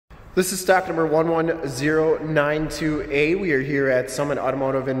This is stock number 11092A. We are here at Summit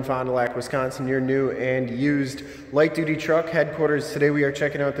Automotive in Fond du Lac, Wisconsin, your new and used light-duty truck headquarters. Today we are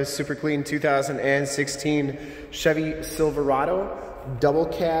checking out this super clean 2016 Chevy Silverado double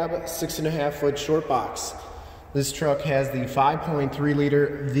cab 6.5 foot short box. This truck has the 5.3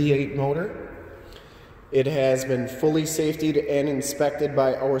 liter V8 motor. It has been fully safetied and inspected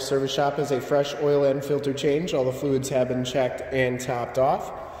by our service shop as a fresh oil and filter change. All the fluids have been checked and topped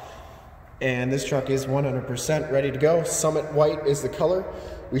off. And this truck is 100% ready to go. Summit White is the color.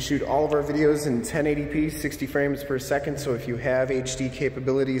 We shoot all of our videos in 1080p, 60 frames per second, so if you have HD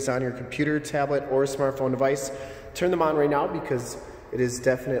capabilities on your computer, tablet, or smartphone device, turn them on right now because it is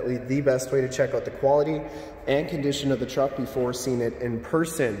definitely the best way to check out the quality and condition of the truck before seeing it in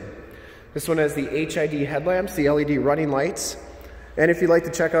person. This one has the HID headlamps, the LED running lights, and if you'd like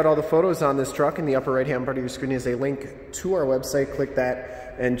to check out all the photos on this truck, in the upper right hand part of your screen is a link to our website. Click that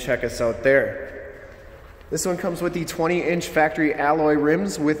and check us out there. This one comes with the 20-inch factory alloy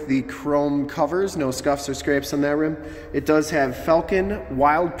rims with the chrome covers, no scuffs or scrapes on that rim. It does have Falken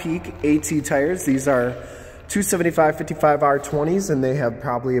Wildpeak AT tires. These are 275 55R20s, and they have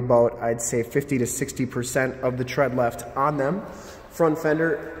probably about, I'd say, 50 to 60% of the tread left on them. Front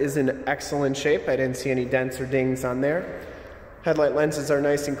fender is in excellent shape. I didn't see any dents or dings on there. Headlight lenses are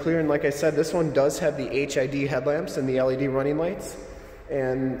nice and clear, and like I said, this one does have the HID headlamps and the LED running lights,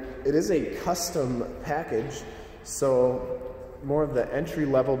 and it is a custom package, so more of the entry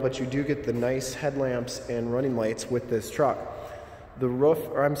level, but you do get the nice headlamps and running lights with this truck. The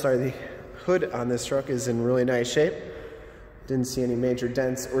hood on this truck is in really nice shape. Didn't see any major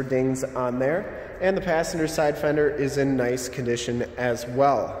dents or dings on there, and the passenger side fender is in nice condition as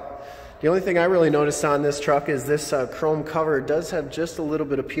well. The only thing I really noticed on this truck is this chrome cover does have just a little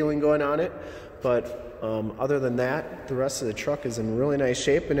bit of peeling going on it, but other than that, the rest of the truck is in really nice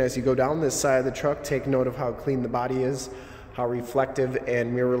shape. And as you go down this side of the truck, take note of how clean the body is, how reflective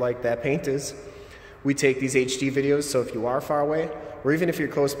and mirror-like that paint is. We take these HD videos, so if you are far away, or even if you're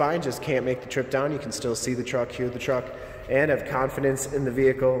close by and just can't make the trip down, you can still see the truck, hear the truck, and have confidence in the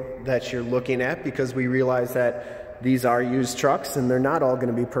vehicle that you're looking at, because we realize that these are used trucks and they're not all going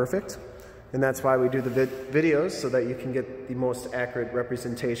to be perfect. And that's why we do the videos, so that you can get the most accurate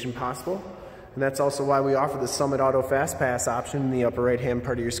representation possible. And that's also why we offer the Summit Auto Fast Pass option in the upper right hand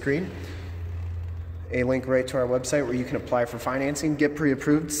part of your screen. A link right to our website where you can apply for financing, get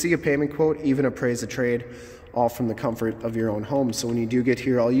pre-approved, see a payment quote, even appraise a trade, all from the comfort of your own home. So when you do get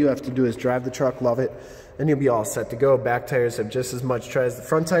here, all you have to do is drive the truck, love it, and you'll be all set to go. Back tires have just as much tread as the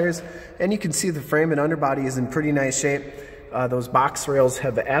front tires, and you can see the frame and underbody is in pretty nice shape. Those box rails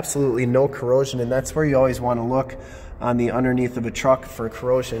have absolutely no corrosion, and that's where you always want to look on the underneath of a truck for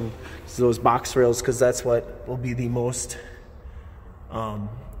corrosion. So those box rails, because that's what will be the most, it'll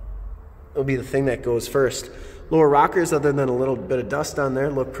be the thing that goes first. Lower rockers, other than a little bit of dust on there,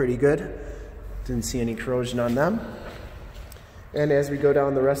 look pretty good. Didn't see any corrosion on them. And as we go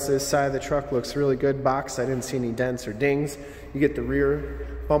down the rest of this side of the truck, looks really good. Box, I didn't see any dents or dings. You get the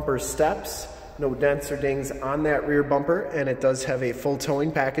rear bumper steps. No dents or dings on that rear bumper, and it does have a full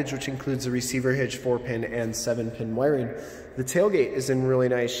towing package, which includes a receiver hitch, 4-pin and 7-pin wiring. The tailgate is in really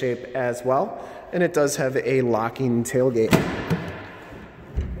nice shape as well, and it does have a locking tailgate.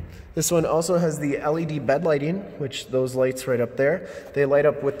 This one also has the LED bed lighting, which those lights right up there, they light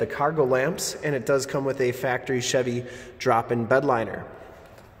up with the cargo lamps, and it does come with a factory Chevy drop-in Bedliner.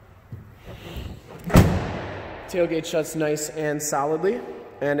 Tailgate shuts nice and solidly.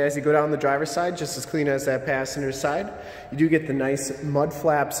 And as you go down the driver's side, just as clean as that passenger side, you do get the nice mud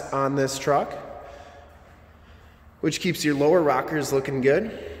flaps on this truck, which keeps your lower rockers looking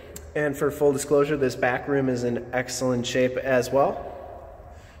good. And for full disclosure, this back rim is in excellent shape as well.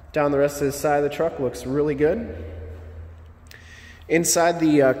 Down the rest of the side of the truck looks really good. Inside,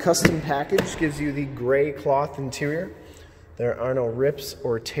 the custom package gives you the gray cloth interior. There are no rips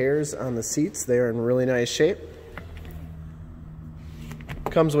or tears on the seats. They are in really nice shape.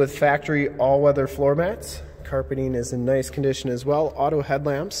 Comes with factory all-weather floor mats. Carpeting is in nice condition as well. Auto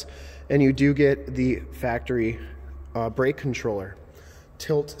headlamps, and you do get the factory brake controller.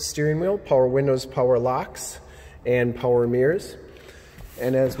 Tilt steering wheel, power windows, power locks, and power mirrors.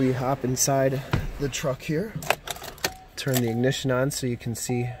 And as we hop inside the truck here, turn the ignition on so you can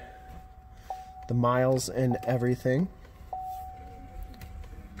see the miles and everything.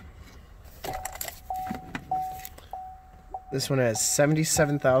 This one has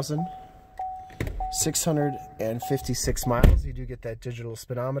 77,656 miles. You do get that digital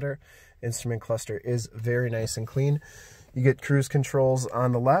speedometer. Instrument cluster is very nice and clean. You get cruise controls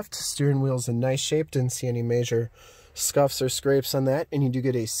on the left. Steering wheel's in nice shape. Didn't see any major scuffs or scrapes on that, and you do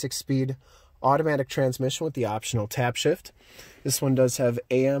get a 6-speed automatic transmission with the optional tap shift. This one does have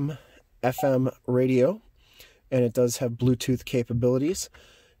AM, FM radio, and it does have Bluetooth capabilities.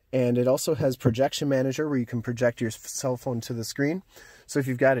 And it also has projection manager where you can project your cell phone to the screen. So if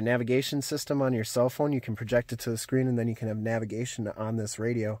you've got a navigation system on your cell phone, you can project it to the screen, and then you can have navigation on this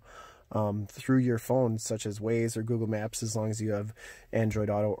radio through your phone, such as Waze or Google Maps, as long as you have Android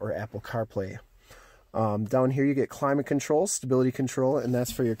Auto or Apple CarPlay. Down here you get climate control, stability control, and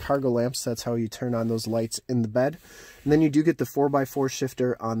that's for your cargo lamps. That's how you turn on those lights in the bed. And then you do get the 4x4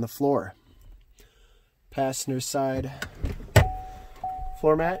 shifter on the floor. Passenger side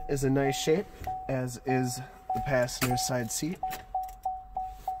floor mat is a nice shape, as is the passenger side seat.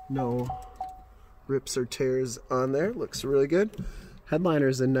 No rips or tears on there. Looks really good. Headliner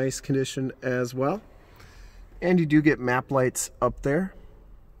is in nice condition as well. And you do get map lights up there,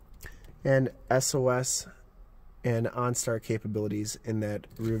 and SOS and OnStar capabilities in that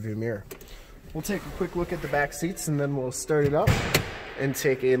rearview mirror. We'll take a quick look at the back seats, and then we'll start it up and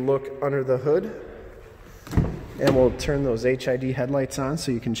take a look under the hood. And we'll turn those HID headlights on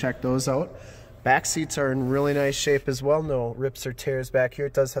so you can check those out. Back seats are in really nice shape as well. No rips or tears back here.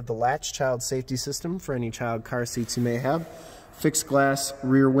 It does have the Latch child safety system for any child car seats you may have. Fixed glass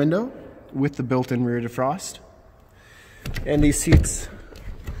rear window with the built-in rear defrost. And these seats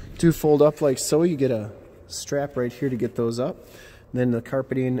do fold up like so. You get a strap right here to get those up. And then the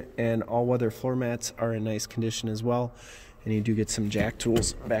carpeting and all-weather floor mats are in nice condition as well. And you do get some jack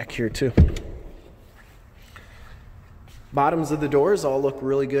tools back here too. Bottoms of the doors all look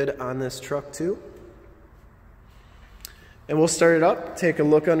really good on this truck too. And we'll start it up, take a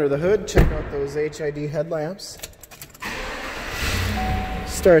look under the hood, check out those HID headlamps.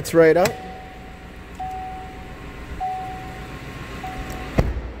 Starts right up.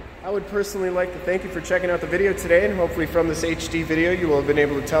 I would personally like to thank you for checking out the video today, and hopefully from this HD video you will have been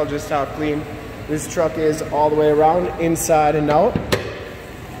able to tell just how clean this truck is all the way around, inside and out.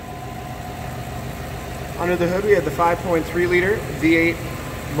 Under the hood we have the 5.3 liter V8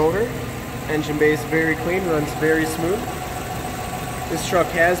 motor. Engine bay is very clean, runs very smooth. This truck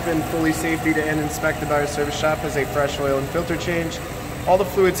has been fully safetied and inspected by our service shop, has a fresh oil and filter change. All the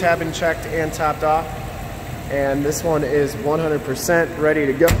fluids have been checked and topped off, and this one is 100% ready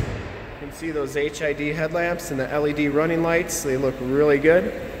to go. You can see those HID headlamps and the LED running lights. They look really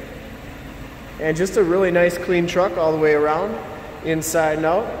good. And just a really nice clean truck all the way around, inside and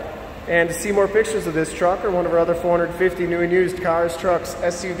out. And to see more pictures of this truck or one of our other 450 new and used cars, trucks,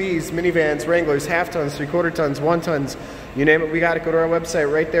 SUVs, minivans, Wranglers, half tons, 3/4 tons, 1 tons, you name it, we got it. Go to our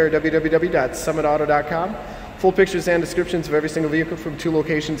website right there, www.summitauto.com. Full pictures and descriptions of every single vehicle from 2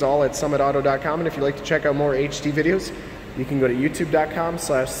 locations, all at summitauto.com. And if you'd like to check out more HD videos, you can go to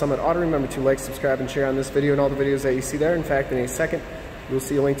youtube.com/summitauto. Remember to like, subscribe, and share on this video and all the videos that you see there. In fact, in a second, you'll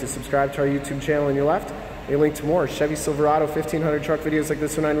see a link to subscribe to our YouTube channel on your left. A link to more Chevy Silverado 1500 truck videos like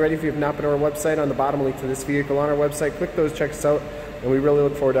this one on ready. If you have not been to our website, on the bottom, a link to this vehicle on our website. Click those, check us out, and we really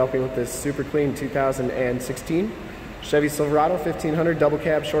look forward to helping with this super clean 2016 Chevy Silverado 1500 double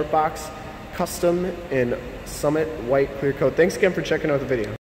cab short box, custom in Summit white clear coat. Thanks again for checking out the video.